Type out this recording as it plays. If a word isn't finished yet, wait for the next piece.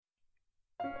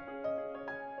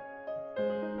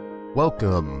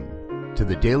Welcome to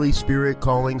the Daily Spirit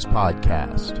Callings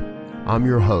podcast. I'm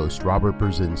your host, Robert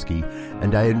Brzezinski,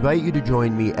 and I invite you to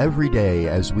join me every day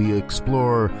as we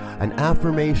explore an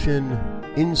affirmation,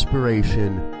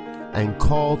 inspiration, and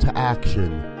call to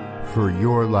action for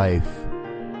your life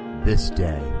this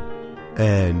day.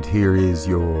 And here is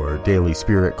your Daily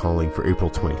Spirit Calling for April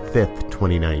 25th,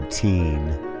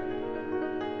 2019.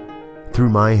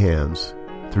 Through my hands,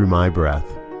 through my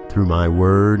breath, through my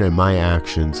word and my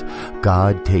actions,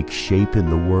 God takes shape in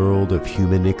the world of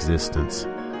human existence.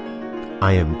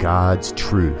 I am God's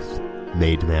truth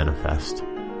made manifest.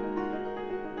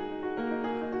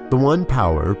 The one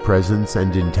power, presence,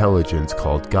 and intelligence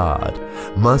called God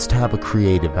must have a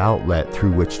creative outlet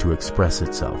through which to express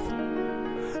itself.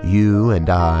 You and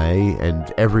I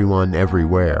and everyone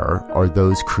everywhere are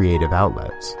those creative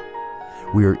outlets.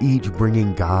 We are each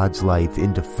bringing God's life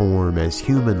into form as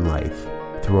human life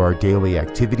through our daily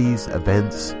activities,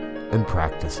 events, and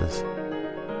practices.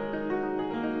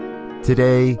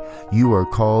 Today, you are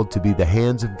called to be the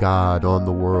hands of God on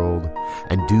the world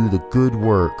and do the good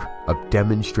work of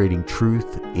demonstrating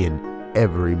truth in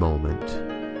every moment.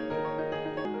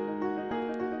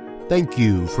 Thank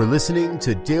you for listening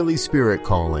to Daily Spirit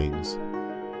Callings.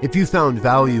 If you found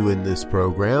value in this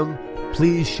program,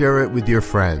 please share it with your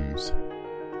friends.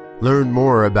 Learn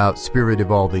more about Spirit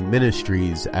Evolving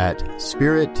Ministries at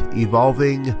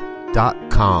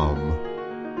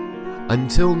spiritevolving.com.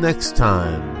 Until next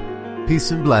time,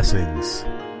 peace and blessings.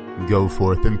 Go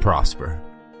forth and prosper.